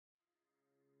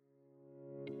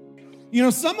You know,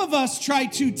 some of us try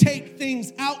to take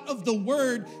things out of the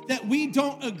word that we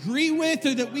don't agree with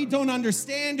or that we don't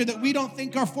understand or that we don't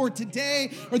think are for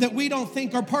today or that we don't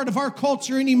think are part of our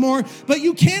culture anymore. But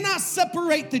you cannot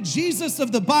separate the Jesus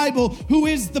of the Bible, who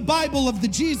is the Bible of the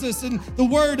Jesus, and the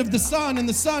word of the Son, and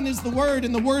the Son is the word,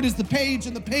 and the word is the page,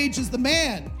 and the page is the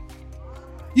man.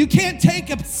 You can't take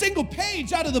a single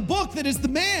page out of the book that is the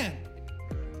man.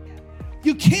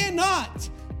 You cannot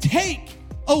take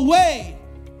away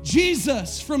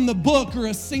Jesus from the book or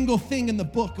a single thing in the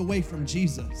book away from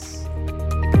Jesus.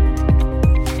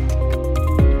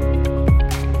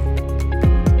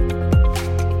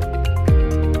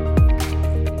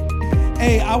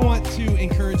 Hey, I want to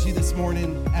encourage you this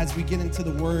morning as we get into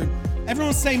the word.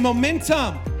 Everyone say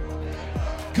momentum.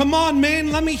 Come on,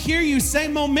 man, let me hear you say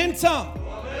momentum.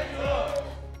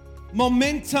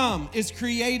 Momentum is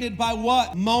created by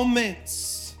what?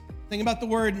 Moments. Think about the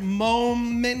word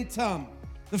momentum.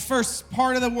 The first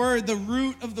part of the word, the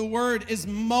root of the word is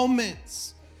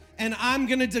moments. And I'm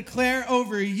going to declare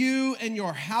over you and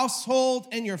your household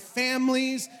and your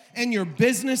families and your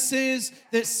businesses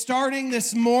that starting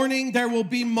this morning, there will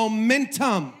be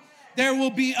momentum. There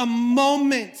will be a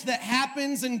moment that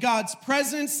happens in God's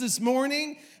presence this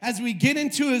morning as we get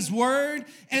into his word,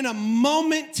 and a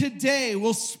moment today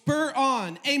will spur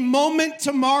on a moment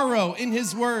tomorrow in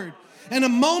his word. And a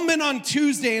moment on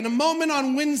Tuesday, and a moment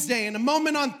on Wednesday, and a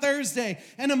moment on Thursday,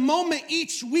 and a moment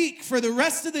each week for the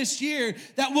rest of this year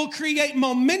that will create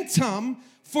momentum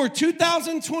for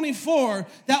 2024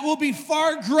 that will be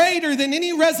far greater than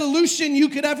any resolution you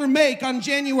could ever make on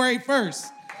January 1st.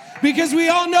 Because we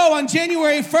all know on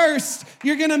January 1st,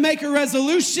 you're going to make a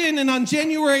resolution, and on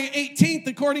January 18th,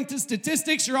 according to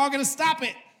statistics, you're all going to stop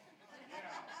it.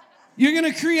 You're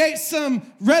going to create some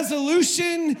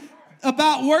resolution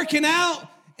about working out,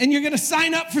 and you're going to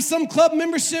sign up for some club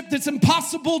membership that's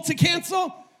impossible to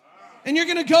cancel, and you're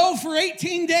going to go for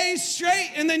 18 days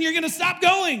straight, and then you're going to stop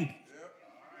going.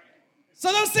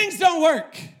 So those things don't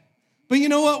work. But you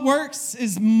know what works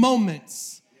is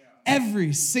moments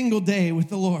every single day with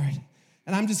the Lord.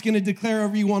 And I'm just going to declare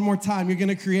over you one more time. You're going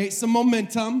to create some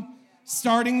momentum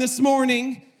starting this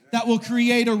morning that will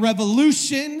create a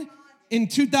revolution in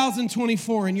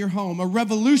 2024 in your home, a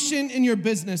revolution in your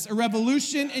business, a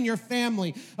revolution in your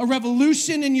family, a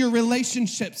revolution in your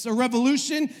relationships, a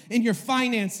revolution in your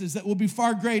finances that will be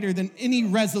far greater than any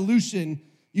resolution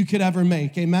you could ever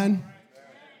make. Amen?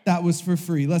 That was for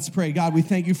free. Let's pray. God, we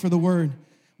thank you for the word.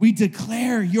 We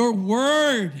declare your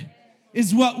word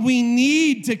is what we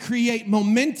need to create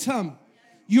momentum.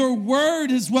 Your word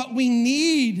is what we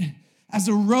need as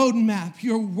a roadmap.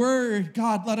 Your word,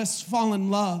 God, let us fall in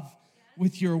love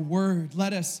with your word.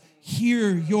 Let us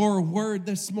hear your word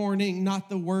this morning, not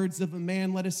the words of a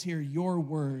man. Let us hear your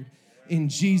word in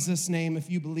Jesus' name. If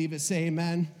you believe it, say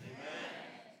amen. Amen.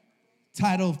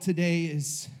 Title of today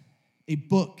is a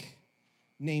book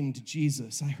named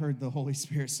Jesus. I heard the Holy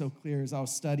Spirit so clear as I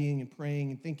was studying and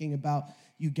praying and thinking about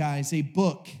you guys. A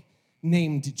book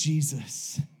named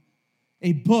Jesus.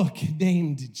 A book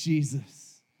named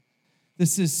Jesus.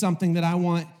 This is something that I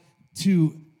want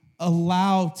to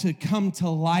allow to come to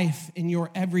life in your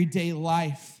everyday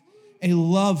life, a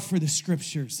love for the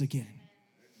scriptures again.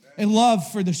 A love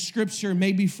for the scripture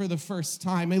maybe for the first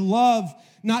time. A love,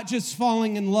 not just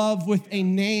falling in love with a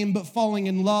name, but falling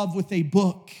in love with a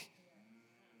book.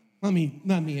 Let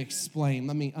me explain.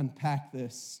 Let me unpack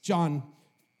this. John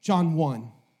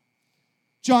 1.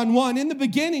 John 1, in the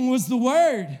beginning was the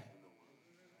Word,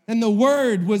 and the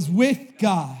Word was with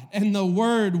God, and the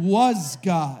Word was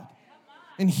God.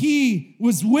 And he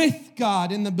was with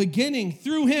God in the beginning.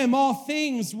 Through him, all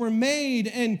things were made,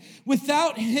 and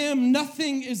without him,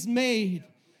 nothing is made.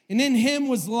 And in him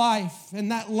was life,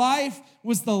 and that life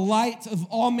was the light of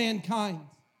all mankind.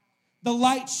 The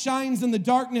light shines in the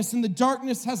darkness, and the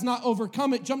darkness has not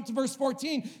overcome it. Jump to verse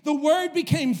 14. The Word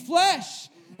became flesh,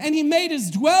 and he made his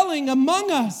dwelling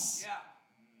among us.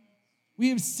 We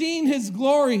have seen his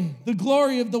glory, the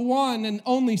glory of the one and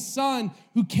only Son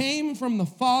who came from the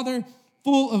Father,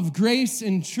 full of grace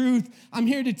and truth. I'm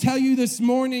here to tell you this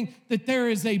morning that there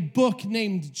is a book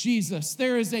named Jesus.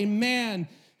 There is a man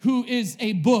who is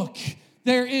a book.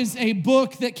 There is a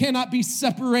book that cannot be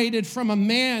separated from a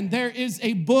man. There is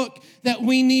a book that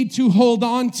we need to hold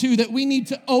on to, that we need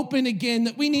to open again,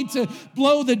 that we need to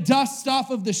blow the dust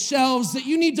off of the shelves, that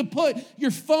you need to put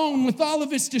your phone with all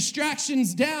of its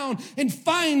distractions down and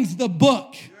find the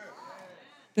book.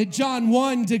 That John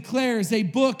 1 declares a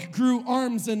book grew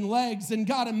arms and legs and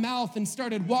got a mouth and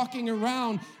started walking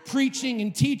around preaching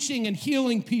and teaching and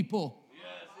healing people.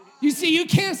 You see, you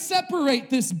can't separate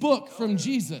this book from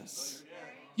Jesus.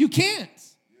 You can't.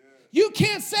 You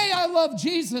can't say I love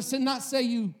Jesus and not say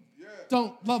you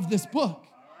don't love this book.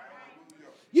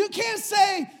 You can't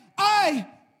say I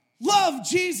love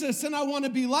Jesus and I want to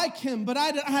be like him, but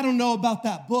I don't know about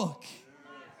that book.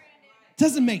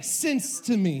 Doesn't make sense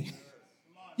to me.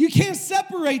 You can't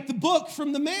separate the book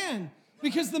from the man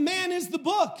because the man is the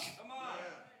book.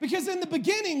 Because in the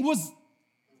beginning was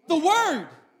the Word.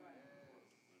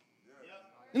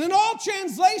 And in all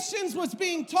translations, what's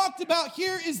being talked about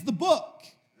here is the book.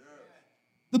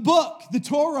 The book, the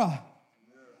Torah,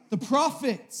 the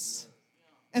prophets,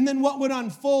 and then what would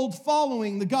unfold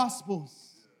following the Gospels.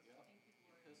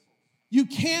 You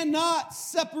cannot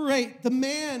separate the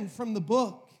man from the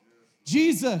book.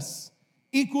 Jesus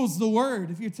equals the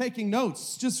Word. If you're taking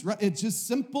notes, it's just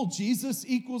simple. Jesus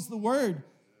equals the Word.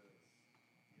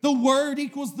 The Word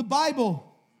equals the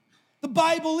Bible. The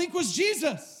Bible equals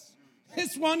Jesus.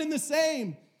 It's one and the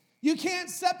same. You can't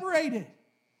separate it.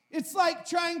 It's like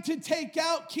trying to take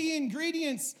out key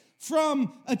ingredients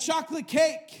from a chocolate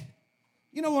cake.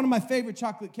 You know, one of my favorite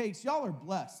chocolate cakes, y'all are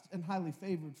blessed and highly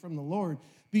favored from the Lord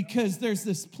because there's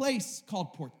this place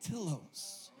called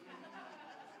Portillo's.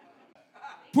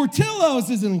 Portillo's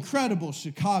is an incredible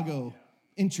Chicago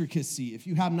intricacy. If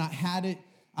you have not had it,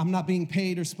 I'm not being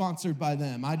paid or sponsored by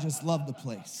them. I just love the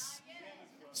place.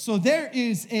 So there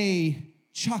is a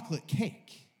chocolate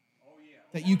cake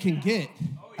that you can get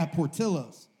at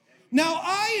Portillo's. Now,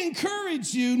 I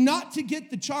encourage you not to get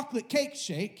the chocolate cake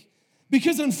shake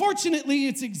because, unfortunately,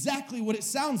 it's exactly what it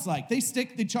sounds like. They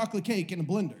stick the chocolate cake in a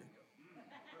blender.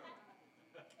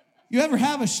 You ever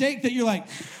have a shake that you're like,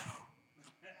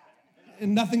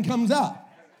 and nothing comes out?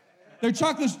 Their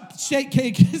chocolate shake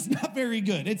cake is not very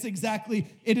good. It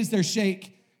is their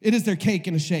shake. It is their cake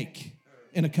in a shake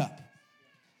in a cup.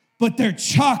 But their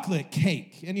chocolate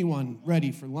cake, anyone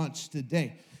ready for lunch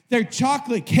today? Their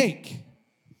chocolate cake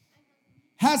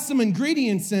has some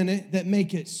ingredients in it that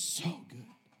make it so good.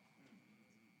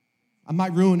 I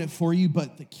might ruin it for you,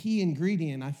 but the key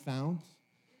ingredient I found,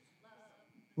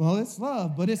 well, it's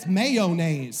love, but it's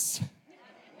mayonnaise.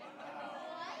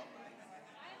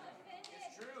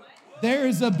 There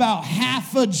is about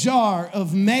half a jar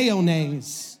of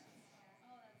mayonnaise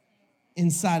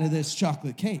inside of this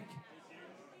chocolate cake.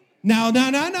 Now,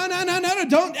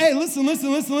 don't, hey,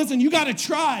 listen. You got to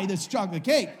try this chocolate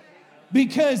cake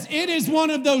because it is one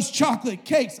of those chocolate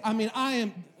cakes. I mean,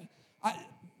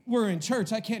 we're in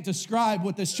church. I can't describe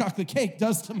what this chocolate cake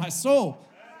does to my soul.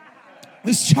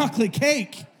 This chocolate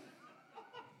cake.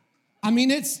 I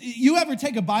mean, you ever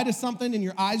take a bite of something and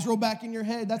your eyes roll back in your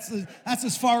head? That's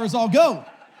as far as I'll go.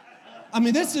 I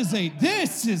mean, this is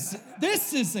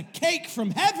a cake from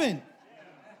heaven.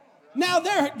 Now,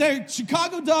 their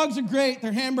Chicago dogs are great.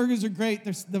 Their hamburgers are great.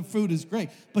 The food is great.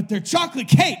 But they're chocolate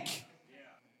cake.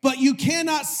 But you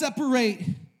cannot separate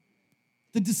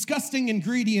the disgusting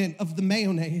ingredient of the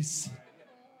mayonnaise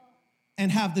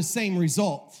and have the same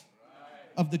result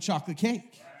of the chocolate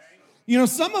cake. You know,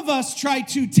 some of us try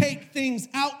to take things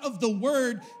out of the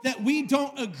Word that we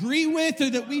don't agree with or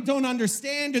that we don't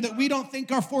understand or that we don't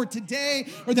think are for today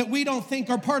or that we don't think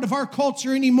are part of our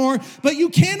culture anymore. But you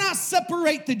cannot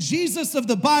separate the Jesus of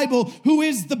the Bible, who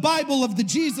is the Bible of the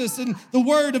Jesus, and the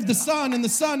Word of the Son, and the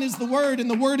Son is the Word, and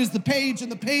the Word is the page,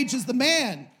 and the page is the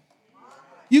man.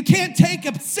 You can't take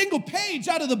a single page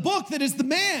out of the book that is the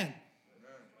man.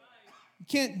 You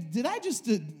can't, that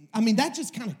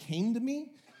just kind of came to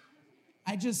me.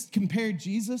 I just compared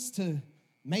Jesus to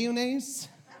mayonnaise.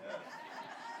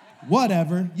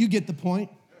 Whatever, you get the point.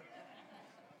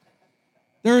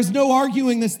 There is no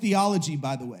arguing this theology,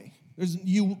 by the way.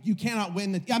 You cannot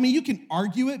win you can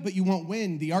argue it, but you won't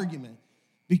win the argument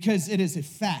because it is a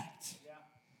fact.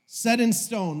 Set in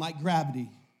stone like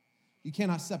gravity. You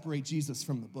cannot separate Jesus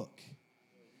from the book.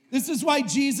 This is why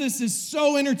Jesus is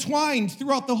so intertwined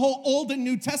throughout the whole Old and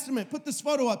New Testament. Put this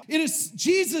photo up.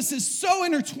 Jesus is so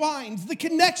intertwined. The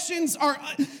connections are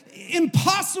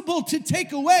impossible to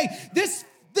take away. This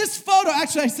photo,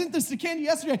 actually, I sent this to Candy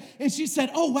yesterday, and she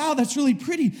said, "Oh, wow, that's really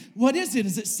pretty. What is it?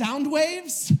 Is it sound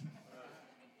waves?"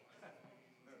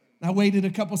 I waited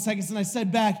a couple seconds, and I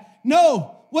said back,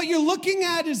 "No, what you're looking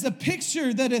at is a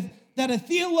picture that a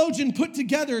theologian put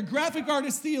together, a graphic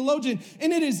artist theologian,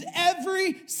 and it is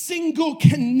every single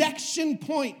connection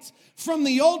point from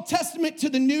the Old Testament to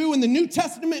the New and the New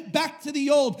Testament back to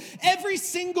the Old. Every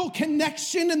single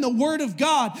connection in the Word of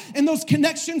God, and those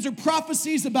connections are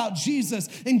prophecies about Jesus,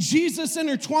 and Jesus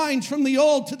intertwined from the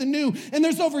Old to the New, and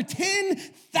there's over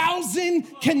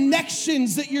 10,000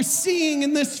 connections that you're seeing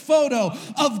in this photo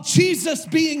of Jesus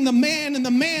being the man, and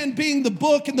the man being the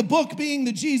book, and the book being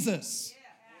the Jesus.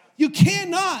 You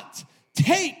cannot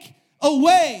take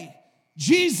away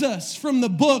Jesus from the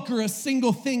book or a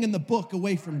single thing in the book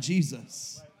away from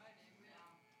Jesus.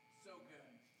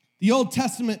 The Old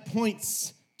Testament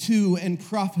points to and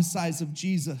prophesies of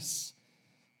Jesus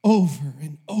over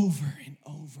and over and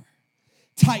over.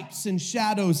 Types and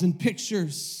shadows and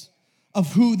pictures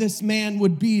of who this man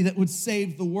would be that would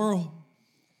save the world.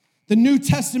 The New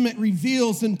Testament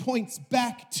reveals and points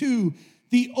back to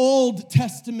the Old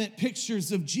Testament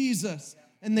pictures of Jesus,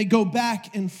 and they go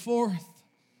back and forth.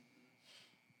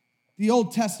 The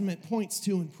Old Testament points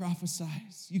to and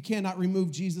prophesies. You cannot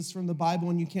remove Jesus from the Bible,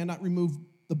 and you cannot remove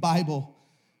the Bible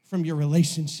from your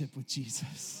relationship with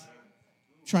Jesus.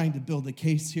 I'm trying to build a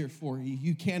case here for you.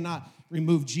 You cannot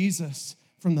remove Jesus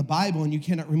from the Bible, and you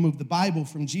cannot remove the Bible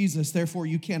from Jesus. Therefore,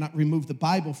 you cannot remove the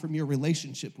Bible from your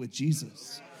relationship with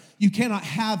Jesus. You cannot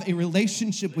have a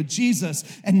relationship with Jesus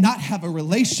and not have a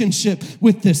relationship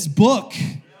with this book.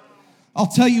 I'll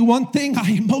tell you one thing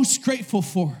I am most grateful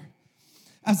for.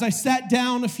 As I sat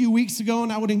down a few weeks ago,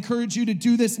 and I would encourage you to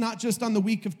do this not just on the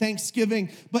week of Thanksgiving,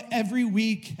 but every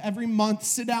week, every month,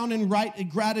 sit down and write a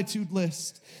gratitude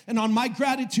list. And on my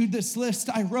gratitude list,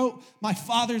 I wrote my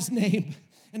father's name.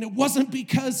 And it wasn't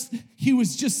because he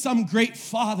was just some great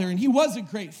father, and he was a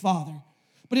great father,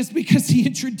 but it's because he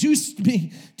introduced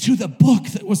me to the book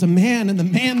that was a man and the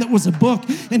man that was a book,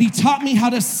 and he taught me how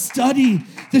to study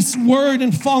this word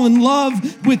and fall in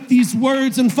love with these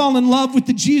words and fall in love with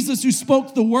the Jesus who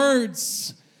spoke the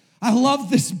words. I love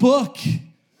this book.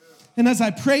 And as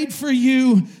I prayed for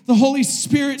you, the Holy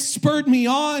Spirit spurred me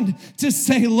on to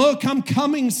say, look, I'm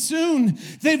coming soon.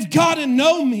 They've got to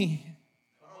know me.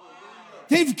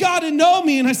 They've got to know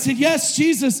me. And I said, yes,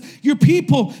 Jesus, your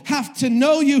people have to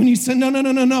know you. And he said, no.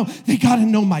 They got to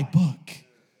know my book.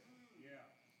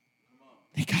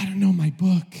 They got to know my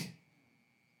book.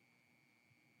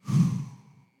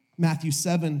 Matthew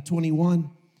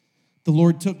 7:21. The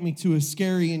Lord took me to a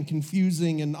scary and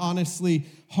confusing and honestly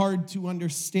hard to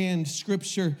understand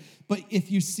scripture. But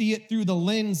if you see it through the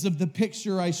lens of the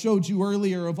picture I showed you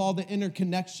earlier of all the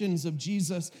interconnections of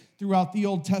Jesus throughout the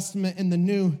Old Testament and the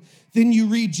New, then you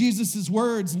read Jesus'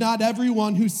 words, not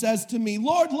everyone who says to me,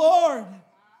 Lord, Lord,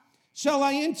 shall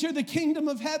I enter the kingdom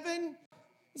of heaven?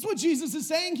 That's what Jesus is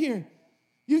saying here.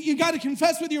 You got to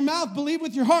confess with your mouth, believe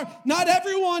with your heart. Not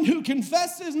everyone who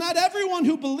confesses, not everyone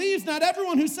who believes, not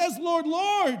everyone who says, Lord,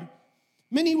 Lord.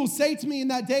 Many will say to me in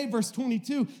that day, verse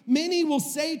 22, many will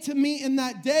say to me in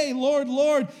that day, Lord,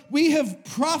 Lord, we have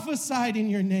prophesied in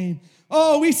your name.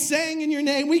 Oh, we sang in your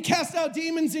name. We cast out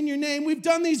demons in your name. We've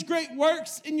done these great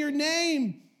works in your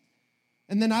name.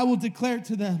 And then I will declare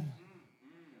to them,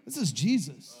 this is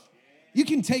Jesus. You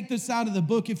can take this out of the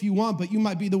book if you want, but you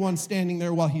might be the one standing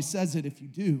there while he says it if you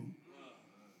do.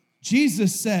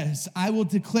 Jesus says, I will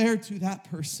declare to that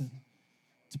person,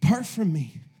 depart from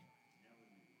me.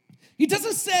 He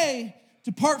doesn't say,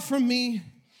 depart from me,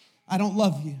 I don't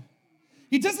love you.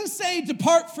 He doesn't say,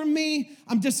 depart from me,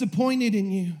 I'm disappointed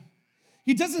in you.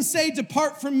 He doesn't say,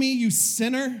 depart from me, you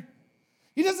sinner.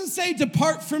 He doesn't say,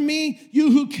 depart from me,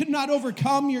 you who could not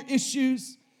overcome your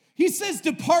issues. He says,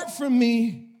 depart from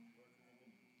me,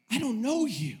 I don't know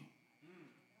you.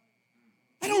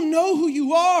 I don't know who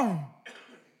you are.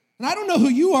 And I don't know who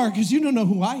you are because you don't know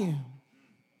who I am.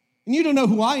 And you don't know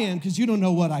who I am because you don't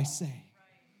know what I say.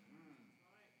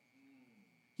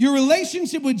 Your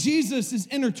relationship with Jesus is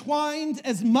intertwined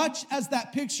as much as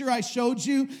that picture I showed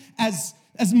you, as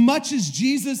much as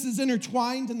Jesus is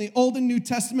intertwined in the Old and New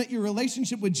Testament, your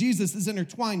relationship with Jesus is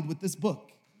intertwined with this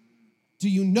book. Do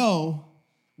you know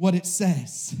what it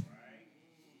says?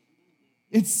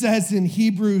 It says in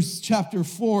Hebrews chapter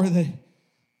 4 that,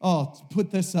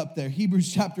 put this up there.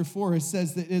 Hebrews chapter 4, it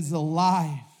says that it is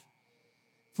alive.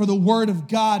 For the word of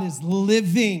God is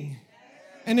living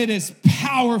and it is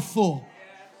powerful.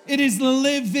 It is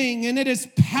living and it is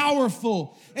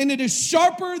powerful and it is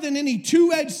sharper than any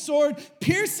two-edged sword,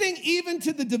 piercing even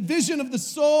to the division of the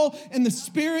soul and the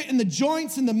spirit and the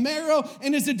joints and the marrow,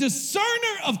 and is a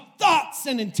discerner of thoughts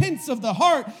and intents of the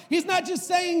heart. He's not just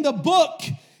saying the book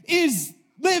is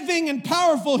living and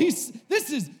powerful. Jesus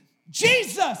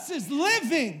is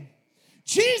living.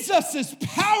 Jesus is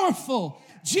powerful.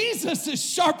 Jesus is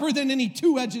sharper than any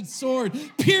two-edged sword,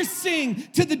 piercing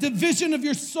to the division of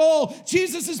your soul.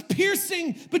 Jesus is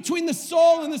piercing between the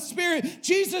soul and the spirit.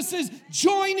 Jesus is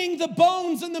joining the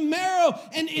bones and the marrow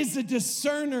and is a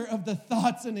discerner of the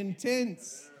thoughts and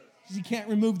intents. You can't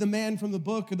remove the man from the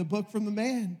book or the book from the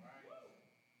man.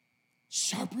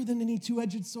 Sharper than any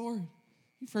two-edged sword.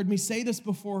 You've heard me say this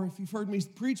before. If you've heard me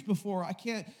preach before, I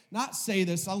can't not say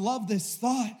this. I love this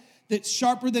thought. That's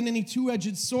sharper than any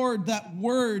two-edged sword. That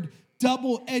word,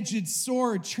 double-edged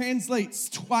sword, translates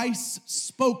twice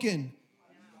spoken.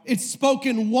 It's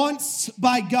spoken once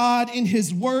by God in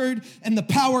his word, and the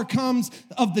power comes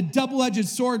of the double-edged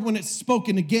sword when it's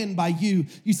spoken again by you.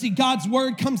 You see, God's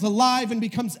word comes alive and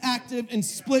becomes active and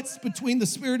splits between the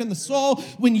spirit and the soul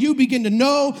when you begin to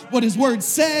know what his word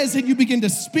says and you begin to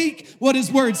speak what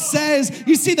his word says.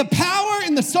 You see, the power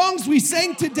in the songs we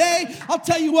sang today, I'll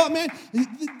tell you what, man,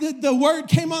 the word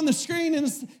came on the screen and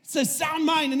it says sound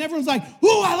mind, and everyone's like,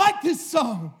 ooh, I like this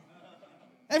song.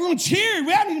 Everyone cheered.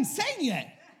 We haven't even sang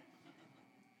yet.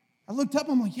 I looked up,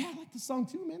 I'm like, yeah, I like this song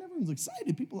too, man. Everyone's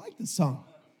excited. People like this song.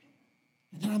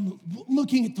 And then I'm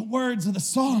looking at the words of the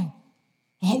song.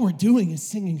 All we're doing is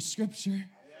singing scripture.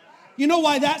 You know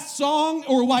why that song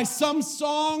or why some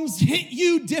songs hit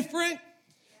you different?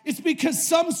 It's because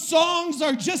some songs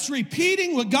are just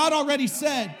repeating what God already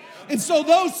said. And so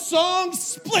those songs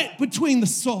split between the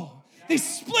soul. They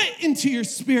split into your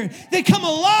spirit. They come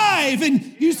alive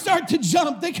and you start to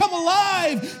jump. They come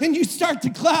alive and you start to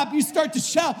clap. You start to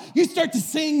shout. You start to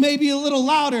sing maybe a little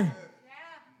louder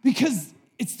because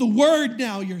it's the word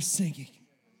now you're singing.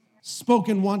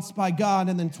 Spoken once by God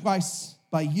and then twice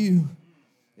by you,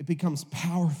 it becomes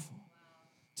powerful.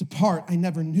 Depart, I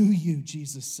never knew you,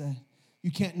 Jesus said.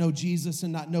 You can't know Jesus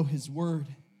and not know his word.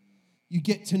 You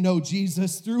get to know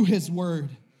Jesus through his word.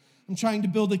 I'm trying to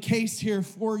build a case here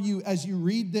for you as you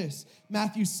read this.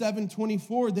 Matthew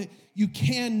 7:24, that you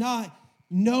cannot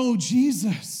know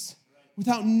Jesus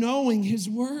without knowing his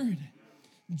word.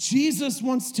 Jesus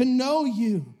wants to know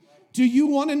you. Do you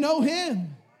want to know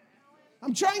him?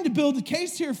 I'm trying to build a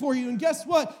case here for you, and guess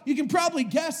what? You can probably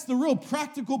guess the real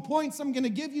practical points I'm going to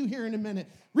give you here in a minute.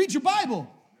 Read your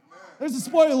Bible. There's a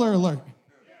spoiler alert.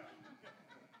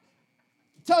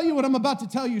 Tell you what I'm about to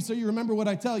tell you so you remember what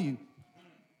I tell you.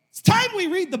 It's time we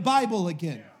read the Bible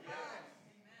again.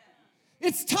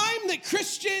 It's time that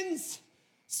Christians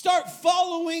start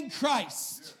following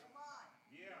Christ.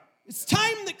 It's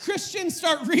time that Christians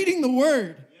start reading the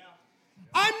word.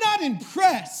 I'm not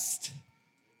impressed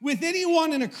with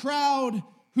anyone in a crowd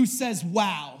who says,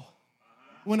 wow,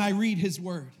 when I read his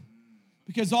word.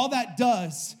 Because all that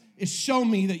does is show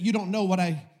me that you don't know what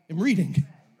I am reading.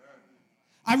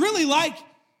 I really like,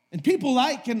 and people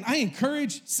like, and I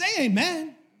encourage, say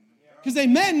amen. Because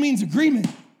amen means agreement.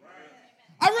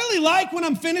 I really like when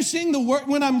I'm finishing the word,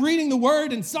 when I'm reading the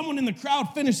word and someone in the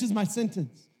crowd finishes my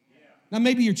sentence. Now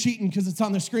maybe you're cheating because it's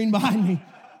on the screen behind me.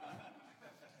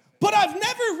 But I've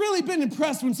never really been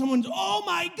impressed when someone's, oh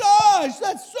my gosh,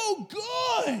 that's so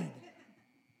good.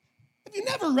 Have you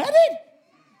never read it?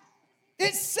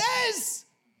 It says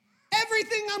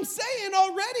everything I'm saying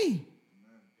already.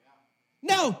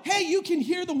 Now, hey, you can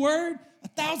hear the word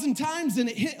 1,000 times and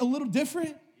it hit a little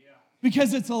different.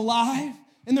 Because it's alive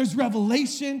and there's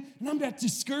revelation, and I'm not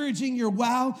discouraging your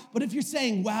wow, but if you're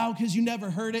saying wow because you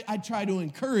never heard it, I'd try to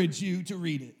encourage you to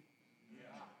read it.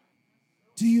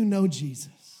 Do you know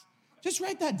Jesus? Just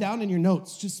write that down in your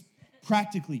notes, just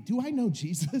practically. Do I know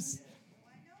Jesus?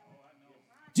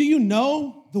 Do you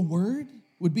know the word?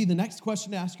 Would be the next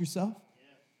question to ask yourself.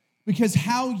 Because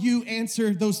how you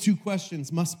answer those two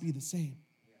questions must be the same.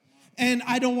 And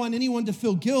I don't want anyone to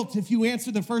feel guilt if you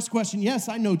answer the first question, yes,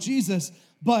 I know Jesus,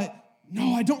 but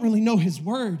no, I don't really know his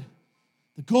word.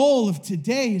 The goal of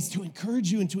today is to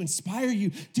encourage you and to inspire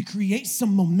you to create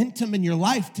some momentum in your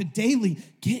life, to daily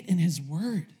get in his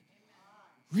word.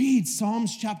 Read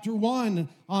Psalms chapter 1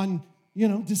 on,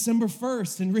 December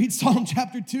 1st, and read Psalm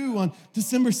chapter 2 on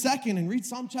December 2nd, and read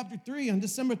Psalm chapter 3 on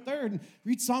December 3rd, and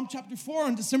read Psalm chapter 4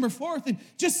 on December 4th, and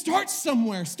just start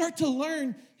somewhere. Start to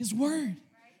learn his word.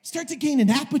 Start to gain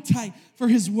an appetite for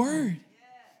his word.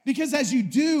 Because as you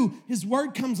do, his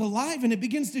word comes alive and it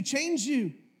begins to change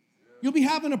you. You'll be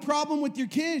having a problem with your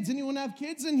kids. Anyone have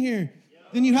kids in here?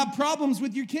 Then you have problems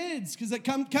with your kids because it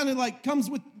comes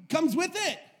with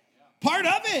it. Part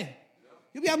of it.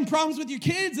 You'll be having problems with your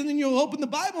kids, and then you'll open the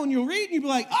Bible and you'll read and you'll be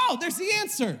like, oh, there's the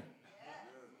answer.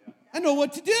 I know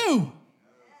what to do.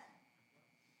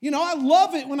 I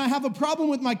love it when I have a problem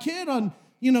with my kid on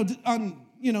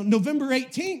November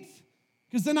 18th,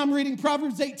 because then I'm reading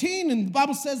Proverbs 18 and the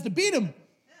Bible says to beat him.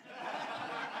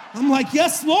 I'm like,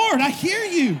 yes, Lord, I hear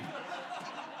you.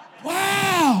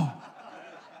 Wow.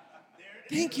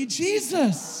 Thank you,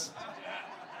 Jesus.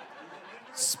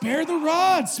 Spare the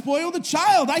rod, spoil the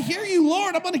child. I hear you,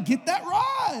 Lord. I'm going to get that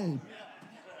rod.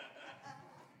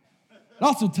 It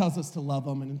also tells us to love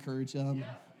them and encourage them.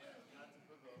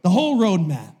 The whole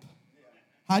roadmap.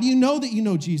 How do you know that you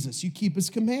know Jesus? You keep his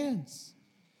commands.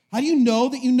 How do you know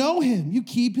that you know him? You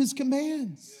keep his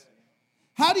commands.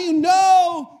 How do you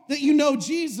know that you know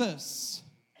Jesus?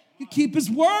 You keep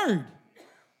his word.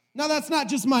 Now, that's not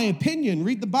just my opinion.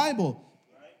 Read the Bible.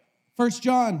 1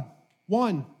 John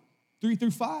 1, 3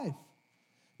 through 5.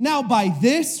 Now by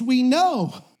this we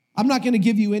know. I'm not going to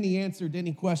give you any answer to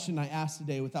any question I asked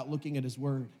today without looking at his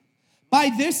word.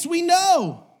 By this we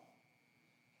know.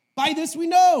 By this we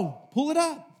know. Pull it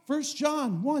up. 1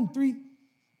 John 1, 3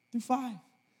 through 5.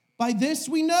 By this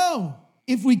we know,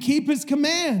 if we keep his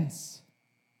commands.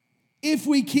 If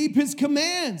we keep his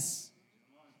commands.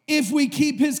 If we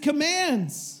keep his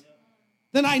commands,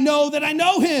 then I know that I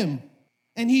know him.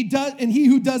 And he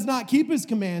who does not keep his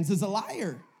commands is a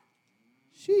liar.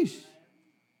 Sheesh.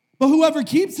 But whoever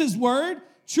keeps his word,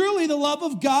 truly the love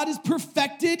of God is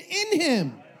perfected in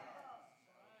him.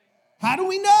 How do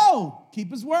we know?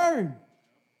 Keep his word.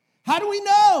 How do we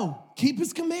know? Keep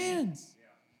his commands.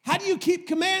 How do you keep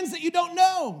commands that you don't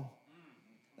know?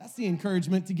 That's the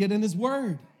encouragement to get in his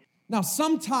word. Now,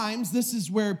 sometimes this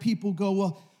is where people go,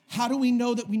 well, how do we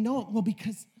know that we know it? Well,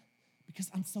 because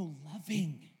I'm so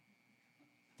loving.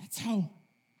 That's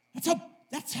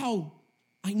how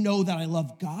I know that I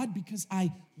love God, because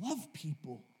I love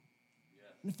people.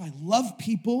 And if I love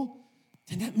people,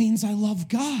 then that means I love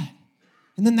God.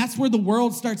 And then that's where the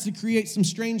world starts to create some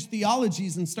strange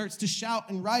theologies and starts to shout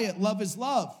and riot, love is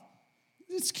love.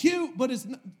 It's cute, but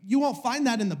you won't find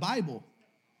that in the Bible.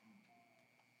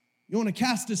 You want to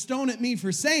cast a stone at me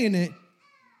for saying it?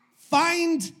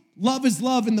 Find love is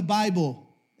love in the Bible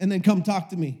and then come talk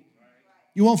to me.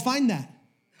 You won't find that.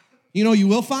 You know you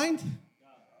will find?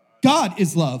 God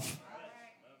is love.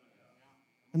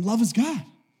 And love is God.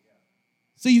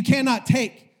 So you cannot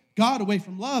take God away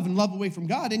from love and love away from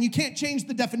God. And you can't change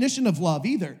the definition of love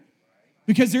either.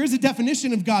 Because there is a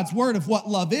definition of God's word of what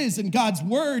love is. And God's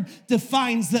word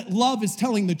defines that love is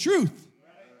telling the truth.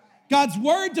 God's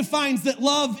word defines that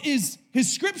love is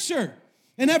his scripture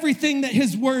and everything that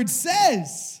his word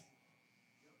says.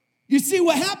 You see,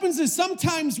 what happens is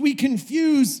sometimes we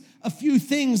confuse a few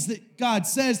things that God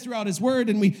says throughout his word,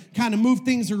 and we kind of move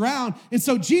things around. And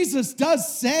so Jesus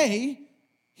does say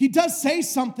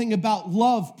something about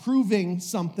love proving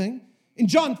something. In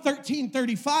John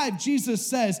 13:35, Jesus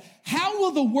says, how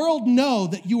will the world know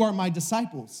that you are my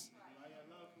disciples?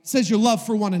 It says your love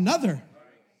for one another,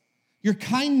 your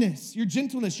kindness, your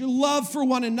gentleness, your love for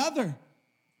one another.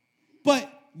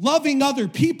 But loving other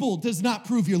people does not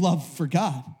prove your love for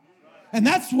God. And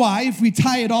that's why, if we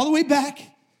tie it all the way back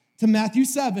to Matthew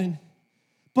 7,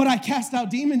 but I cast out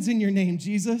demons in your name,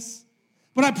 Jesus.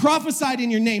 But I prophesied in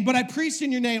your name. But I preached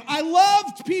in your name. I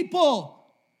loved people.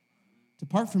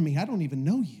 Depart from me. I don't even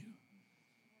know you.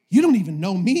 You don't even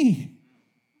know me.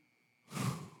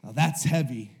 Now that's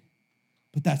heavy,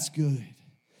 but that's good.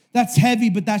 That's heavy,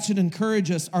 but that should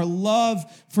encourage us. Our love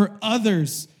for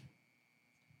others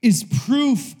is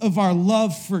proof of our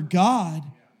love for God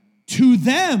to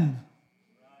them.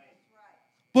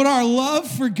 But our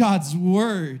love for God's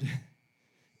word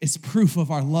is proof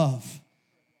of our love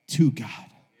to God.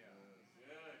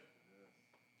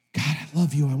 God, I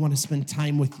love you. I want to spend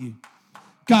time with you.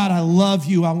 God, I love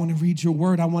you. I want to read your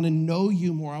word. I want to know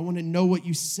you more. I want to know what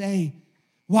you say.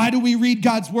 Why do we read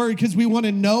God's word? Because we want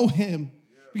to know him.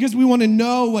 Because we want to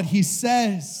know what he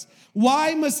says.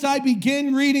 Why must I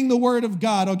begin reading the word of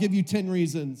God? I'll give you 10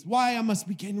 reasons why I must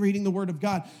begin reading the word of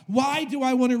God. Why do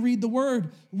I want to read the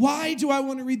word? Why do I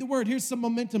want to read the word? Here's some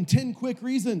momentum, 10 quick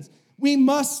reasons. We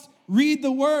must read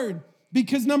the word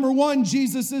because, number one,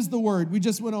 Jesus is the word. We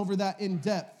just went over that in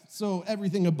depth, so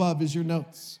everything above is your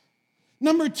notes.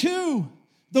 Number two,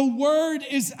 the word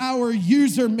is our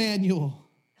user manual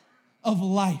of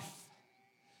life.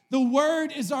 The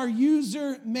word is our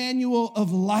user manual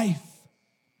of life.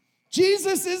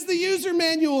 Jesus is the user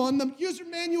manual, and the user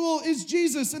manual is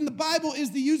Jesus, and the Bible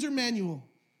is the user manual.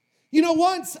 You know,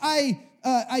 once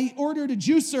I ordered a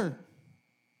juicer.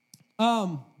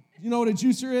 You know what a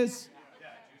juicer is?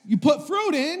 You put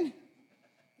fruit in,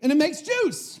 and it makes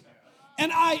juice.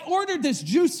 And I ordered this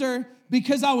juicer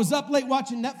because I was up late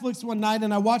watching Netflix one night,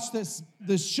 and I watched this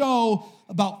show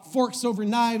about forks over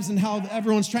knives and how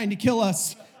everyone's trying to kill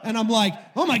us. And I'm like,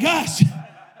 oh my gosh.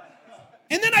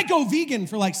 And then I go vegan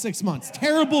for like 6 months.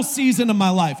 Terrible season of my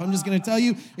life. I'm just going to tell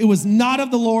you, it was not of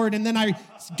the Lord. And then I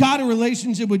got a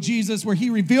relationship with Jesus where he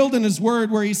revealed in his word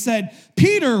where he said,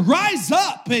 Peter, rise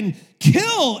up and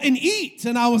kill and eat.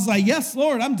 And I was like, yes,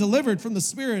 Lord, I'm delivered from the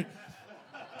spirit.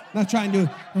 Not trying to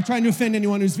offend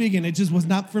anyone who's vegan. It just was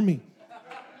not for me.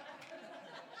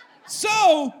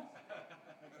 So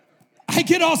I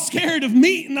get all scared of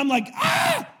meat and I'm like,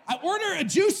 I order a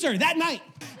juicer that night.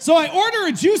 So I order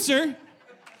a juicer.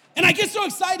 And I get so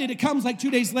excited, it comes like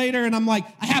 2 days later, and I'm like,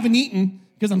 I haven't eaten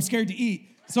because I'm scared to eat.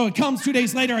 So it comes 2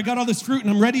 days later, I got all this fruit, and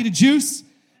I'm ready to juice.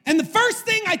 And the first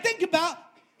thing I think about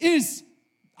is,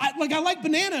 I like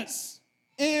bananas.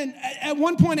 And at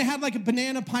one point, I had like a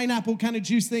banana pineapple kind of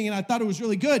juice thing, and I thought it was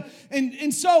really good.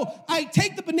 And so I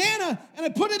take the banana, and I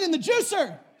put it in the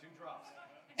juicer.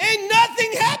 And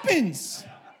nothing happens.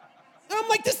 And I'm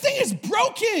like, this thing is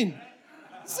broken.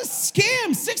 This is a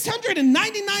scam.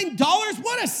 $699?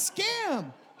 What a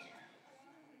scam.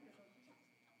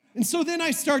 And so then I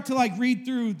start to like read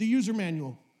through the user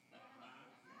manual.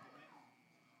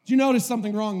 Did you notice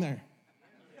something wrong there?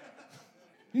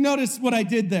 You notice what I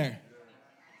did there?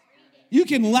 You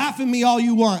can laugh at me all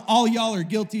you want. All y'all are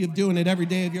guilty of doing it every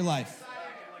day of your life.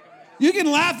 You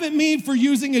can laugh at me for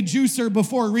using a juicer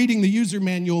before reading the user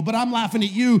manual, but I'm laughing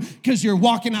at you because you're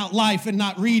walking out life and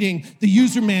not reading the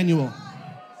user manual.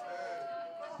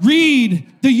 Read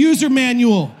the user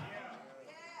manual.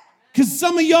 Because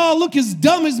some of y'all look as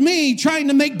dumb as me trying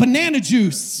to make banana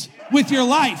juice with your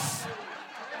life.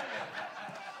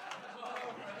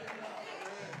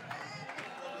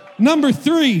 Number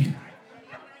 3,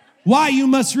 why you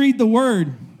must read the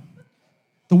Word.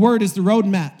 The Word is the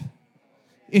roadmap.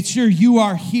 It's your "you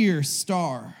are here"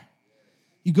 star.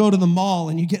 You go to the mall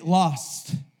and you get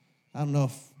lost. I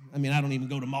don't even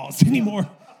go to malls anymore.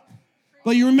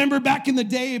 But you remember back in the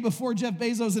day before Jeff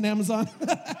Bezos and Amazon?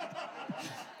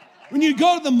 When you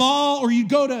go to the mall or you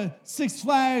go to Six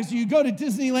Flags or you go to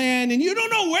Disneyland and you don't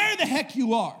know where the heck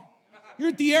you are. You're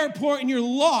at the airport and you're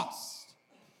lost.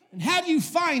 And how do you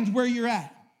find where you're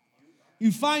at?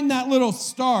 You find that little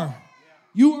star.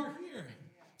 You are here.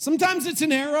 Sometimes it's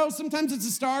an arrow, sometimes it's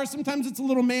a star, sometimes it's a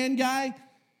little man guy.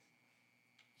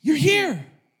 You're here.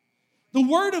 The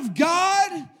Word of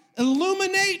God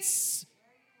illuminates,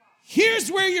 here's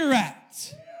where you're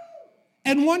at.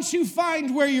 And once you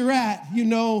find where you're at, you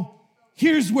know,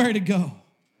 here's where to go.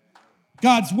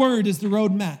 God's Word is the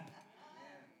roadmap.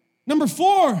 Number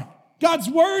 4, God's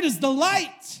Word is the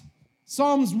light.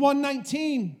 Psalms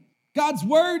 119. God's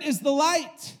Word is the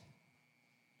light.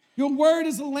 Your Word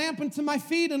is a lamp unto my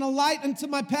feet and a light unto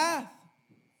my path.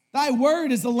 Thy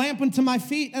Word is a lamp unto my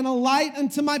feet and a light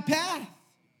unto my path.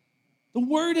 The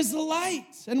Word is the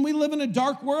light. And we live in a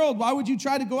dark world. Why would you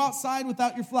try to go outside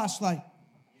without your flashlight?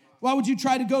 Why would you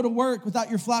try to go to work without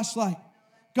your flashlight?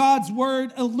 God's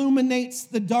Word illuminates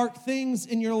the dark things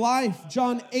in your life.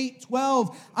 John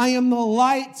 8:12, I am the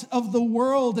light of the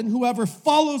world, and whoever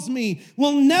follows me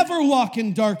will never walk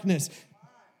in darkness,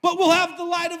 but will have the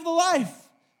light of the life.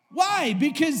 Why?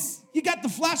 Because you got the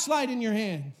flashlight in your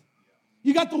hand.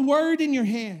 You got the Word in your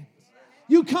hand.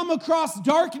 You come across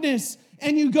darkness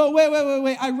and you go,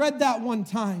 wait. I read that one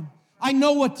time. I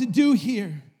know what to do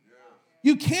here.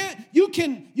 You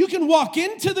can walk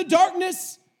into the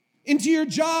darkness, into your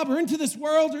job or into this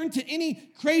world or into any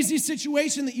crazy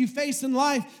situation that you face in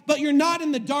life, but you're not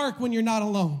in the dark when you're not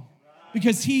alone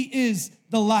because He is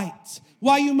the light.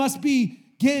 Why you must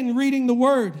begin reading the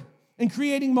Word and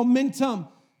creating momentum.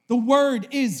 The Word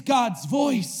is God's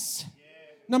voice.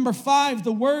 Number 5,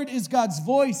 the Word is God's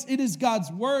voice. It is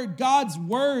God's Word, God's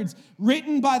words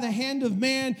written by the hand of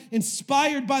man,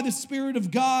 inspired by the Spirit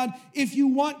of God. If you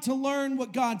want to learn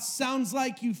what God sounds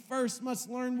like, you first must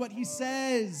learn what He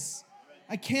says.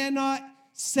 I cannot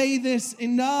say this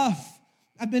enough.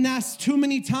 I've been asked too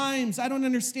many times, I don't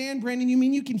understand, Brandon, you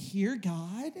mean you can hear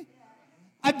God?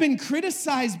 I've been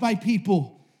criticized by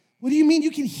people. What do you mean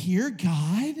you can hear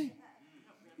God?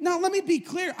 Now, let me be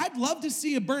clear. I'd love to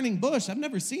see a burning bush. I've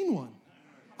never seen one.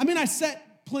 I mean, I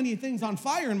set plenty of things on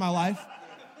fire in my life,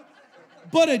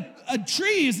 but a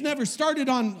tree has never started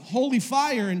on holy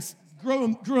fire and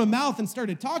grew a mouth and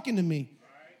started talking to me.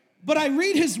 But I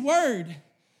read His Word,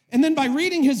 and then by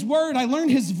reading His Word, I learn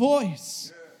His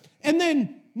voice. And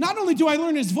then not only do I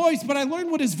learn His voice, but I learn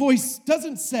what His voice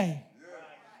doesn't say.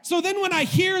 So then when I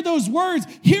hear those words,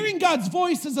 hearing God's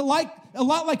voice is a lot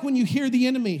like when you hear the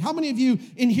enemy. How many of you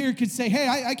in here could say, hey,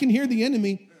 I can hear the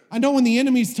enemy. I know when the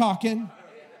enemy's talking.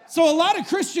 So a lot of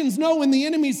Christians know when the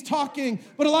enemy's talking,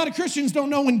 but a lot of Christians don't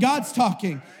know when God's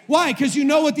talking. Why? Because you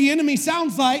know what the enemy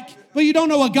sounds like, but you don't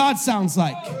know what God sounds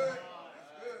like.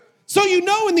 So you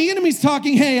know when the enemy's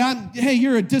talking, hey,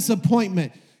 you're a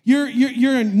disappointment. You're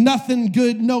a nothing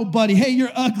good nobody. Hey,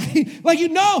 you're ugly. Like, you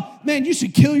know, man, you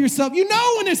should kill yourself. You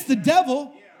know when it's the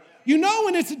devil. You know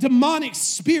when it's a demonic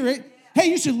spirit. Hey,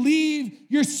 you should leave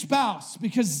your spouse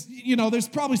because, you know, there's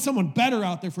probably someone better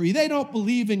out there for you. They don't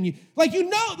believe in you. Like, you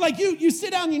know, like you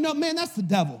sit down and you know, man, that's the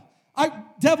devil.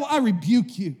 Devil, I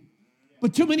rebuke you.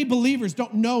 But too many believers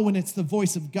don't know when it's the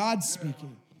voice of God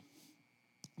speaking.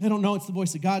 They don't know it's the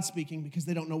voice of God speaking because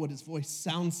they don't know what His voice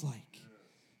sounds like.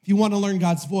 If you want to learn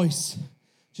God's voice,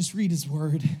 just read His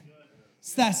Word.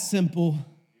 It's that simple.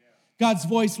 God's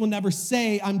voice will never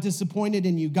say, I'm disappointed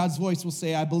in you. God's voice will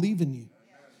say, I believe in you.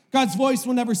 God's voice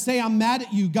will never say, I'm mad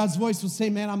at you. God's voice will say,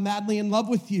 man, I'm madly in love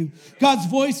with you. God's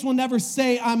voice will never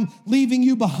say, I'm leaving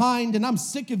you behind and I'm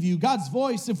sick of you. God's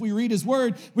voice, if we read his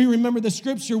word, we remember the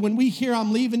scripture. When we hear,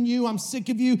 I'm leaving you, I'm sick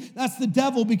of you, that's the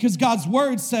devil, because God's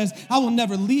word says, I will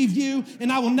never leave you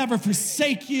and I will never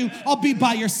forsake you. I'll be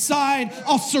by your side.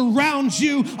 I'll surround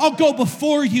you. I'll go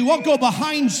before you. I'll go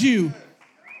behind you.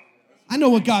 I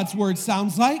know what God's word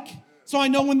sounds like. So I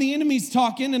know when the enemy's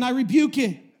talking and I rebuke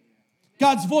it.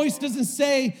 God's voice doesn't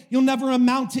say, you'll never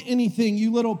amount to anything,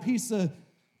 you little piece of...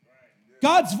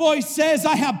 God's voice says,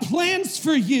 I have plans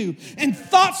for you and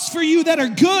thoughts for you that are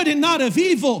good and not of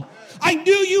evil. I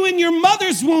knew you in your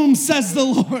mother's womb, says the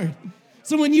Lord.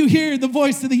 So when you hear the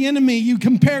voice of the enemy, you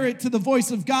compare it to the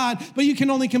voice of God, but you can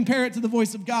only compare it to the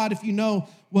voice of God if you know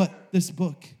what this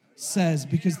book says,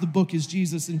 because the book is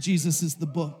Jesus and Jesus is the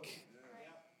book.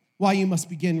 Why you must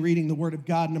begin reading the word of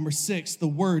God. Number 6, the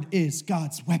word is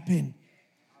God's weapon.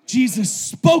 Jesus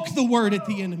spoke the word at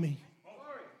the enemy.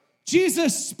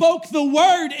 Jesus spoke the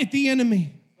word at the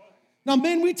enemy. Now,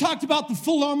 men, we talked about the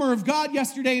full armor of God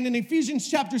yesterday, and in Ephesians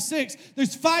chapter 6,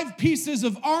 there's 5 pieces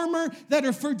of armor that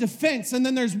are for defense, and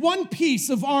then there's 1 piece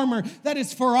of armor that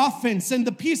is for offense, and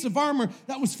the piece of armor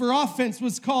that was for offense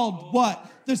was called what?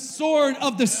 The sword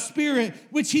of the Spirit,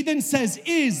 which he then says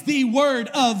is the word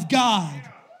of God.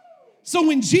 So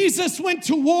when Jesus went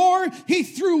to war, he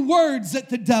threw words at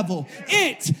the devil.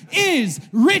 It is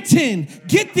written,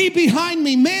 get thee behind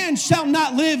me, man shall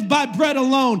not live by bread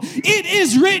alone. It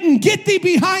is written, get thee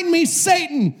behind me,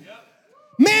 Satan.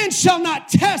 Man shall not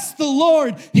test the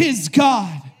Lord his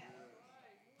God.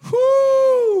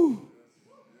 Whoo!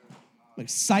 I'm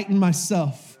exciting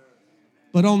myself,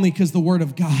 but only because the word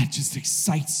of God just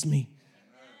excites me.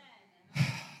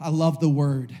 I love the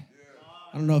word.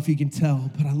 I don't know if you can tell,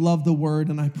 but I love the word,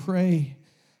 and I pray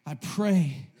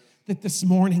that this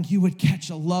morning you would catch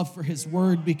a love for his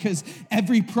word, because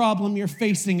every problem you're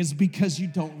facing is because you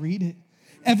don't read it.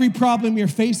 Every problem you're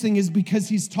facing is because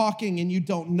he's talking and you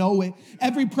don't know it.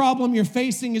 Every problem you're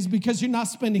facing is because you're not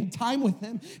spending time with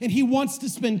him, and he wants to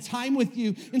spend time with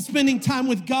you. And spending time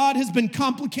with God has been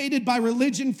complicated by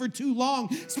religion for too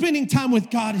long. Spending time with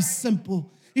God is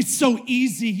simple. It's so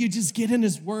easy. You just get in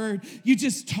his word. You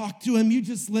just talk to him. You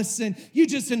just listen. You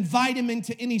just invite him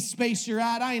into any space you're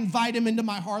at. I invite him into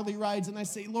my Harley rides and I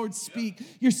say, Lord, speak.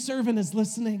 Your servant is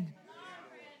listening.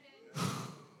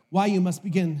 Why you must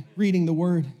begin reading the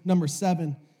word. Number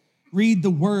 7, read the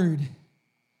word.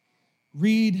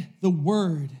 Read the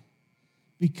word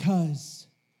because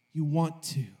you want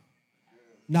to,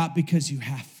 not because you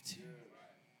have to.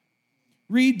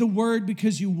 Read the word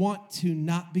because you want to,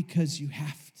 not because you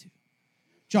have to.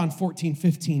 John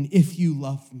 14:15, if you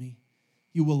love me,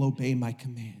 you will obey my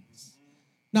commands.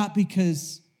 Not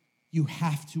because you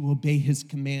have to obey his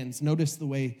commands. Notice the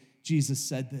way Jesus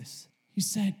said this. He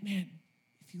said, man,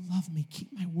 if you love me,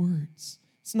 keep my words.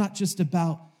 It's not just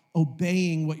about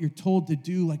obeying what you're told to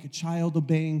do like a child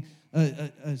obeying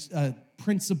a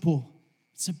principle.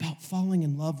 It's about falling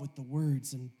in love with the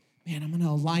words. And man, I'm going to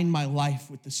align my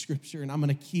life with the scripture, and I'm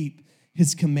going to keep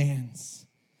his commands.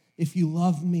 If you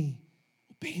love me,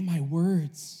 obey my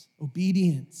words.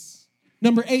 Obedience.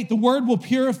 Number 8, the word will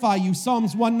purify you.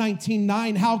 Psalms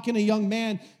 119:9. How can a young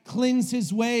man cleanse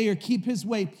his way or keep his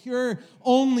way pure?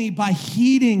 Only by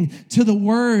heeding to the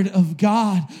word of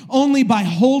God. Only by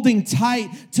holding tight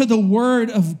to the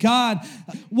word of God.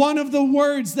 One of the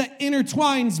words that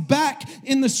intertwines back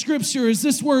in the scripture is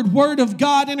this word of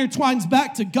God intertwines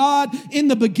back to God. In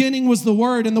the beginning was the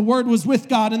word, and the word was with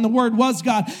God, and the word was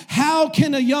God. How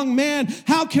can a young man,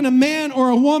 how can a man or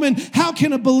a woman, how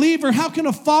can a believer, how can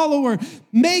a follower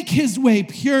make his way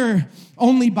pure?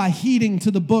 Only by heeding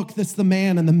to the book that's the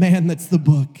man, and the man that's the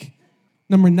book.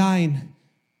 Number 9,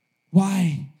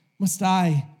 why must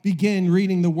I begin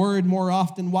reading the word more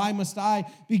often? Why must I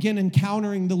begin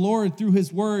encountering the Lord through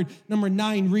his word? Number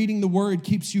 9, reading the word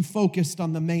keeps you focused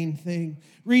on the main thing.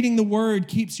 Reading the word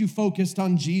keeps you focused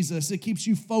on Jesus. It keeps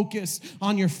you focused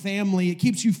on your family. It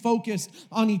keeps you focused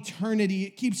on eternity.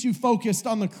 It keeps you focused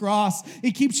on the cross.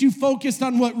 It keeps you focused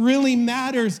on what really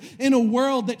matters in a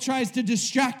world that tries to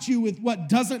distract you with what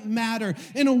doesn't matter.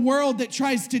 In a world that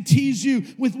tries to tease you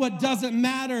with what doesn't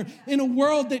matter. In a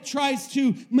world that tries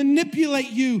to manipulate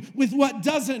you with what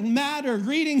doesn't matter.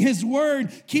 Reading his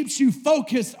word keeps you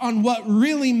focused on what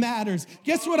really matters.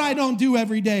 Guess what I don't do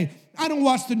every day? I don't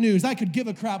watch the news. I could give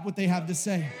a crap what they have to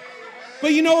say.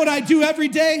 But you know what I do every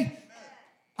day?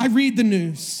 I read the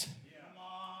news.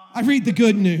 I read the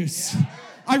good news.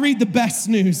 I read the best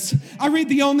news. I read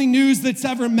the only news that's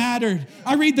ever mattered.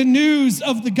 I read the news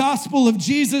of the gospel of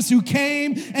Jesus who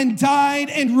came and died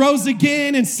and rose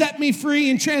again and set me free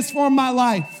and transformed my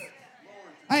life.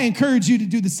 I encourage you to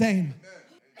do the same.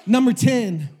 Number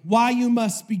 10, why you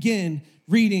must begin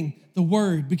reading the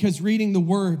word, because reading the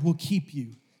word will keep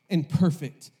you in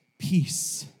perfect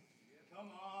peace.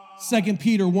 2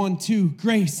 Peter 1:2,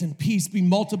 grace and peace be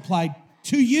multiplied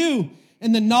to you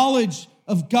in the knowledge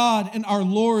of God and our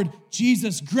Lord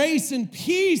Jesus. Grace and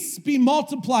peace be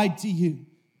multiplied to you.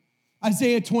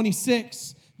 Isaiah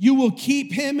 26, you will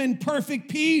keep him in perfect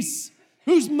peace,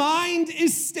 whose mind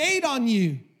is stayed on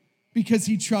you because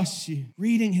he trusts you.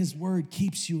 Reading his word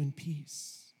keeps you in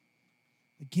peace.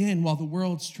 Again, while the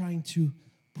world's trying to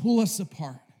pull us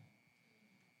apart,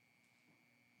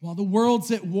 while the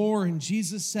world's at war, and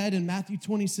Jesus said in Matthew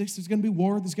 26, there's going to be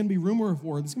war, there's going to be rumor of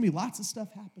war, there's going to be lots of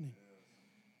stuff happening.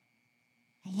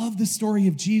 I love the story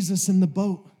of Jesus in the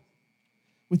boat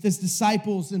with his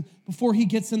disciples, and before he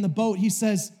gets in the boat, he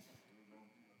says,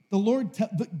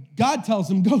 God tells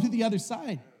him, go to the other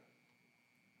side.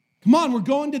 Come on, we're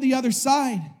going to the other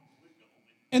side.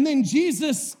 And then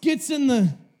Jesus gets in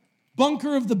the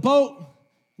bunker of the boat,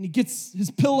 and he gets his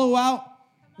pillow out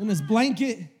and his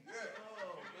blanket,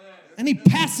 and he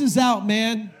passes out,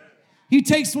 man. He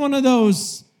takes one of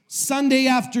those Sunday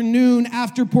afternoon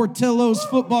after Portillo's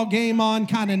football game on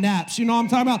kind of naps. You know what I'm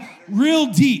talking about? Real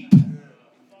deep.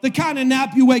 The kind of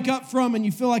nap you wake up from and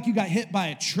you feel like you got hit by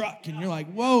a truck and you're like,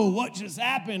 whoa, what just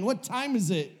happened? What time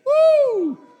is it?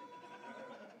 Woo!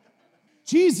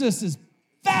 Jesus is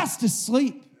fast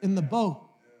asleep in the boat.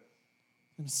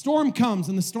 And the storm comes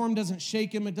and the storm doesn't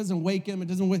shake him. It doesn't wake him.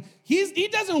 He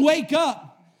doesn't wake up.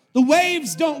 The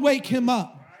waves don't wake him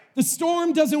up. The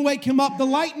storm doesn't wake him up. The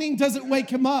lightning doesn't wake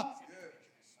him up.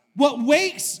 What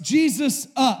wakes Jesus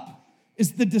up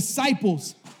is the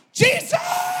disciples.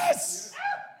 Jesus!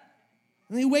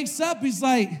 And he wakes up. He's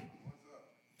like,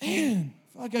 man,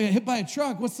 I feel like I got hit by a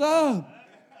truck. What's up?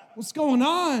 What's going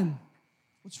on?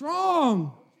 What's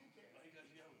wrong?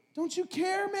 Don't you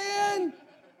care, man?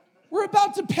 We're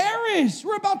about to perish.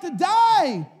 We're about to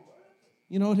die.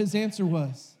 You know what his answer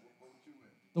was?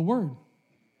 The word.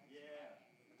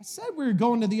 I said we were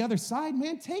going to the other side,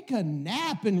 man. Take a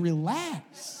nap and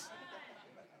relax.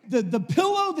 The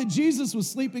pillow that Jesus was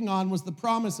sleeping on was the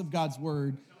promise of God's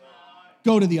word.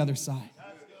 Go to the other side.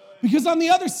 Because on the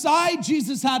other side,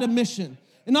 Jesus had a mission.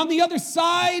 And on the other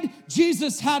side,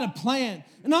 Jesus had a plan.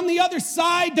 And on the other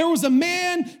side, there was a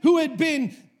man who had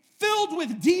been filled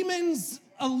with demons,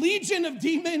 a legion of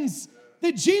demons,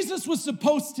 that Jesus was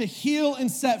supposed to heal and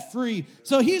set free.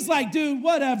 So he's like, dude,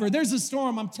 whatever. There's a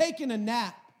storm. I'm taking a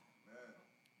nap.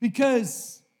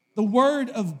 Because the word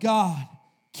of God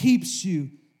keeps you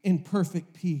in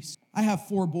perfect peace. I have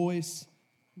 4 boys.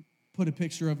 Put a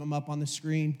picture of them up on the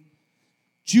screen.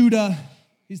 Judah,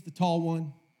 he's the tall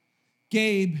one.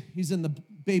 Gabe, he's in the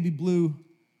baby blue.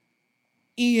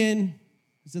 Ian,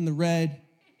 he's in the red.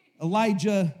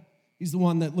 Elijah, he's the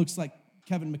one that looks like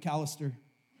Kevin McAllister.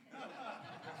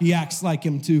 He acts like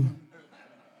him too.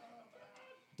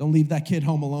 Don't leave that kid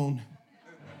home alone.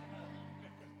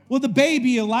 Well, the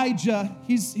baby, Elijah,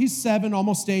 he's 7,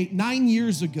 almost 8. 9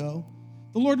 years ago,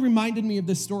 the Lord reminded me of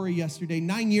this story yesterday.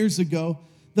 9 years ago,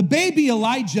 the baby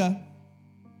Elijah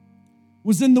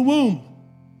was in the womb.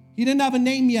 He didn't have a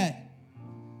name yet.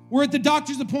 We're at the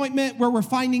doctor's appointment where we're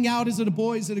finding out, is it a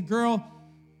boy, is it a girl?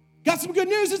 Got some good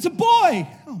news, it's a boy.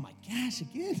 Oh my gosh,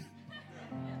 again.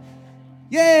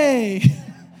 Yay.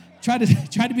 Try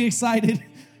to be excited.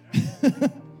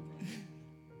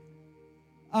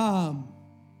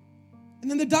 And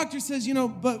then the doctor says,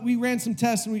 but we ran some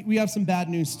tests and we have some bad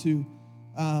news too.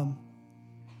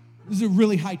 There's a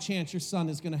really high chance your son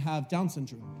is going to have Down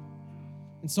syndrome.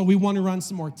 And so we want to run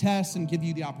some more tests and give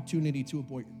you the opportunity to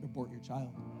abort your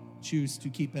child. Choose to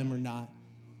keep him or not.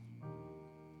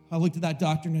 I looked at that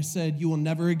doctor and I said, you will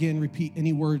never again repeat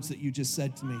any words that you just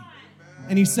said to me.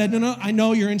 And he said, no, I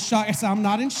know you're in shock. I said, I'm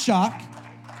not in shock.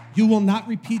 You will not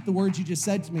repeat the words you just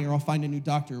said to me or I'll find a new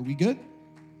doctor. Are we good?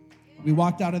 We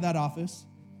walked out of that office.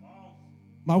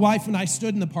 My wife and I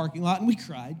stood in the parking lot and we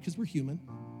cried because we're human.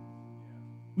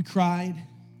 We cried.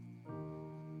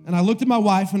 And I looked at my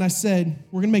wife and I said,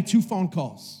 we're going to make 2 phone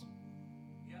calls.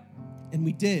 And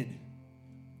we did.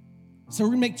 So we're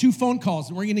going to make 2 phone calls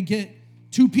and we're going to get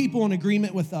 2 people in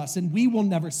agreement with us and we will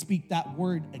never speak that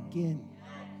word again.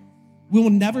 We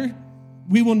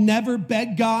will never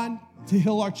beg God to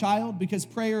heal our child because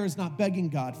prayer is not begging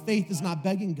God. Faith is not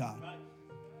begging God.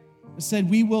 I said,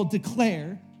 we will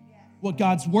declare what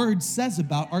God's word says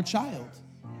about our child.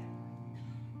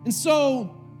 And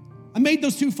so I made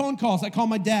those 2 phone calls. I called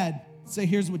my dad, say,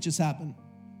 here's what just happened.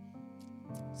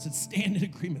 I said, stand in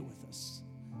agreement with us.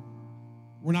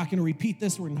 We're not going to repeat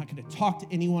this. We're not going to talk to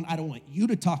anyone. I don't want you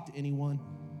to talk to anyone.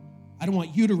 I don't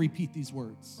want you to repeat these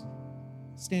words.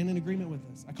 Stand in agreement with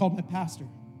us. I called my pastor.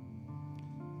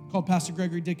 Called Pastor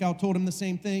Gregory Dickow, told him the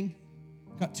same thing.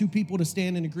 Got 2 people to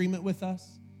stand in agreement with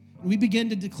us. And we began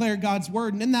to declare God's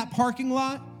word. And in that parking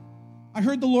lot, I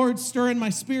heard the Lord stir in my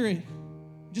spirit.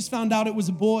 Just found out it was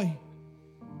a boy.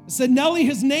 I said, Nellie,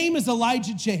 his name is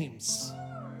Elijah James.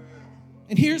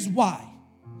 And here's why.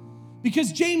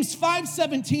 Because James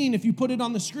 5:17, if you put it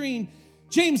on the screen,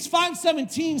 James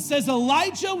 5:17 says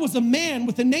Elijah was a man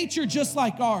with a nature just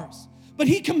like ours. But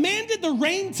he commanded the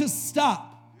rain to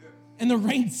stop, and the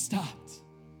rain stopped.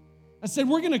 I said,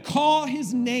 we're going to call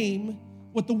his name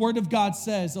what the word of God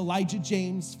says, Elijah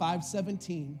James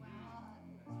 5:17.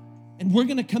 And we're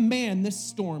going to command this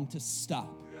storm to stop.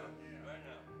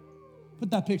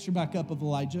 Put that picture back up of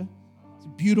Elijah. It's a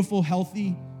beautiful,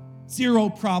 healthy, 0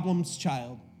 problems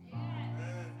child.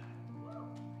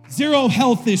 0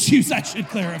 health issues, I should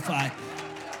clarify.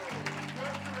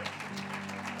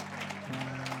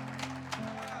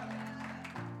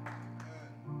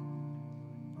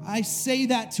 I say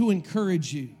that to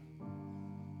encourage you.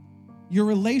 Your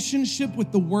relationship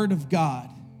with the Word of God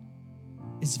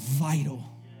is vital.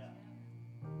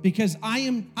 Because I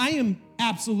am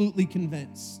absolutely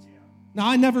convinced. Now,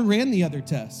 I never ran the other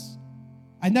tests.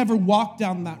 I never walked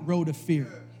down that road of fear.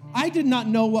 I did not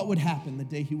know what would happen the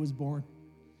day he was born.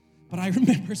 But I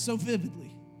remember so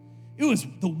vividly. It was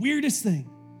the weirdest thing.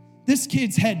 This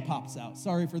kid's head pops out.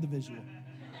 Sorry for the visual.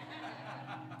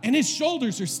 And his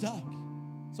shoulders are stuck.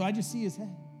 So I just see his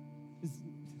head.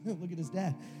 Look at his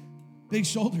dad. Big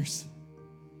shoulders.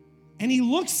 And he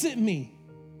looks at me.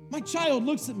 My child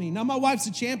looks at me. Now, my wife's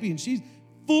a champion. She's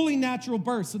fully natural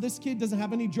birth. So this kid doesn't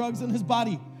have any drugs in his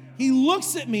body. He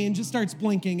looks at me and just starts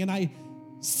blinking. And I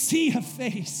see a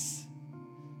face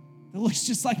that looks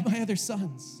just like my other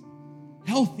son's.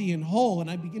 Healthy and whole. And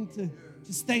I begin to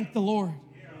just thank the Lord.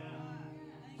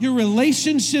 Your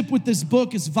relationship with this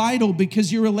book is vital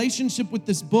because your relationship with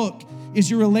this book is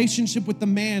your relationship with the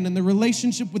man, and the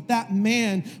relationship with that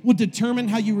man will determine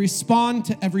how you respond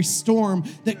to every storm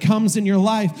that comes in your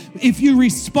life. If you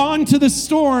respond to the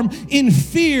storm in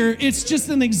fear, it's just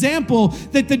an example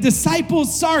that the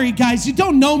disciples, sorry guys, you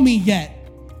don't know me yet.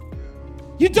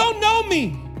 You don't know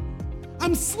me.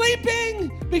 I'm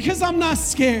sleeping because I'm not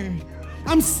scared.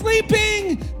 I'm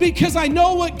sleeping because I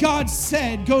know what God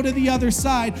said, go to the other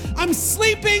side. I'm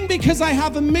sleeping because I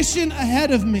have a mission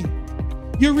ahead of me.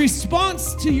 Your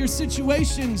response to your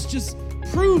situations just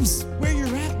proves where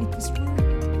you're at with this word.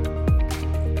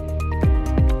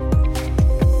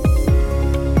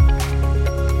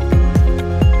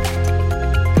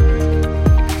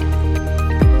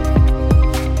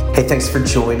 Hey, thanks for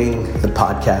joining the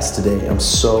podcast today. I'm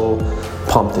so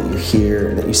pumped that you're here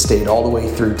and that you stayed all the way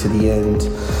through to the end.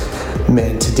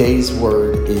 Man, today's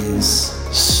word is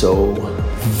so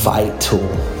vital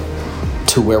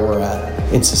to where we're at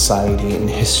in society and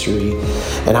history.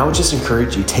 And I would just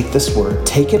encourage you, take this word,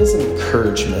 take it as an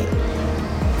encouragement.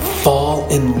 Fall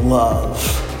in love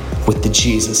with the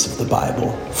Jesus of the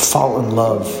Bible. Fall in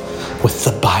love with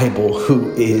the Bible,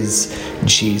 who is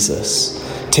Jesus.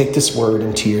 Take this word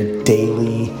into your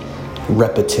daily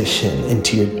repetition,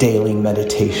 into your daily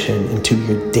meditation, into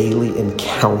your daily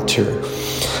encounter.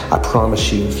 I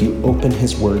promise you, if you open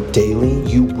his word daily,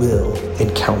 you will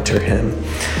encounter him.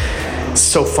 It's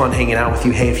so fun hanging out with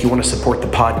you. Hey, if you want to support the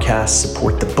podcast,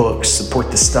 support the books, support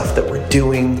the stuff that we're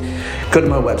doing, go to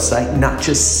my website,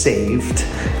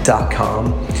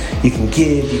 notjustsaved.com. You can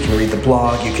give, you can read the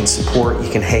blog, you can support, you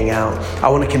can hang out. I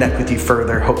want to connect with you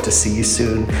further. Hope to see you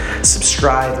soon.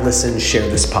 Subscribe, listen, share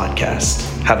this podcast.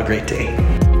 Have a great day.